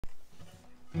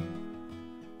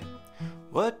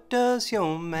What does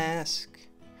your mask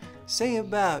say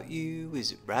about you?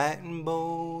 Is it bright and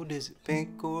bold? Is it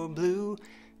pink or blue?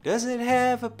 Does it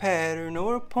have a pattern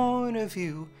or a point of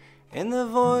view? And the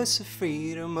voice of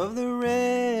freedom of the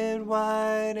red,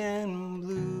 white, and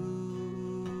blue.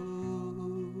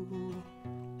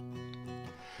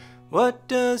 What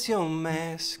does your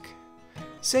mask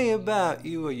say about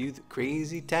you? Are you the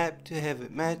crazy type to have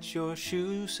it match your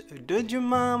shoes? Or did your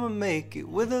mama make it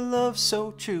with a love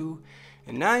so true?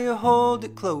 And now you hold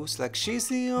it close like she's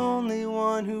the only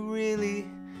one who really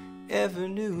ever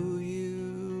knew you.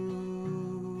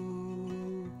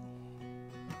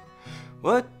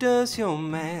 What does your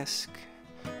mask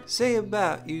say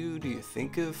about you? Do you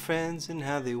think of friends and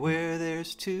how they wear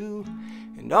theirs too?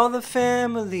 And all the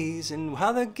families and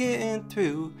how they're getting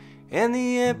through? And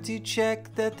the empty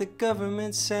check that the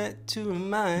government sent to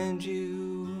remind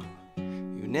you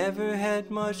you never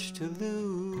had much to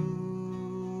lose.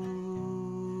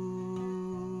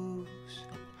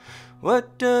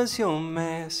 What does your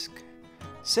mask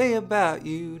say about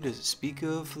you? Does it speak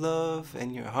of love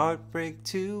and your heartbreak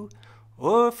too?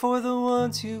 Or for the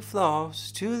ones you've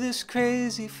lost to this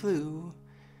crazy flu?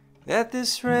 That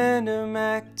this random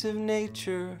act of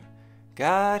nature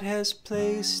God has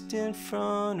placed in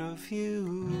front of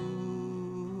you.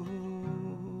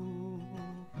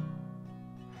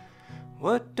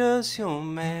 What does your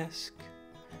mask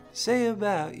say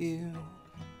about you?